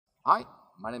Hi,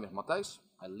 my name is Matthijs.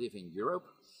 I live in Europe,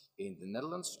 in the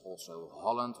Netherlands, also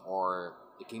Holland or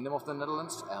the Kingdom of the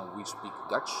Netherlands, and we speak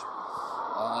Dutch.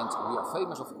 And we are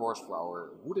famous, of course, for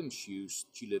our wooden shoes,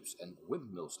 tulips, and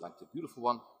windmills, like the beautiful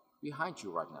one behind you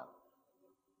right now.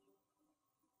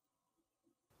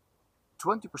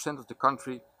 20% of the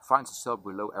country finds itself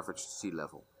below average sea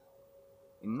level.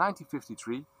 In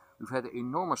 1953, we've had an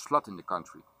enormous flood in the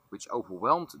country, which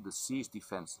overwhelmed the sea's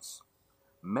defenses.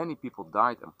 Many people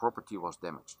died and property was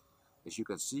damaged, as you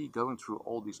can see going through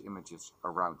all these images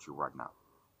around you right now.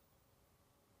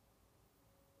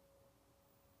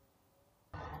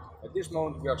 At this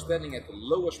moment we are standing at the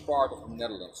lowest part of the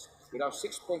Netherlands. We are now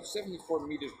 6.74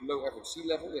 meters below average sea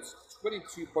level, that's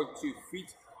 22.2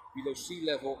 feet below sea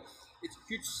level. It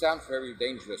could sound very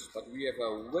dangerous, but we have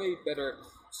a way better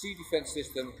sea defense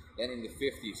system than in the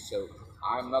 50s, so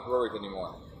I'm not worried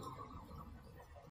anymore.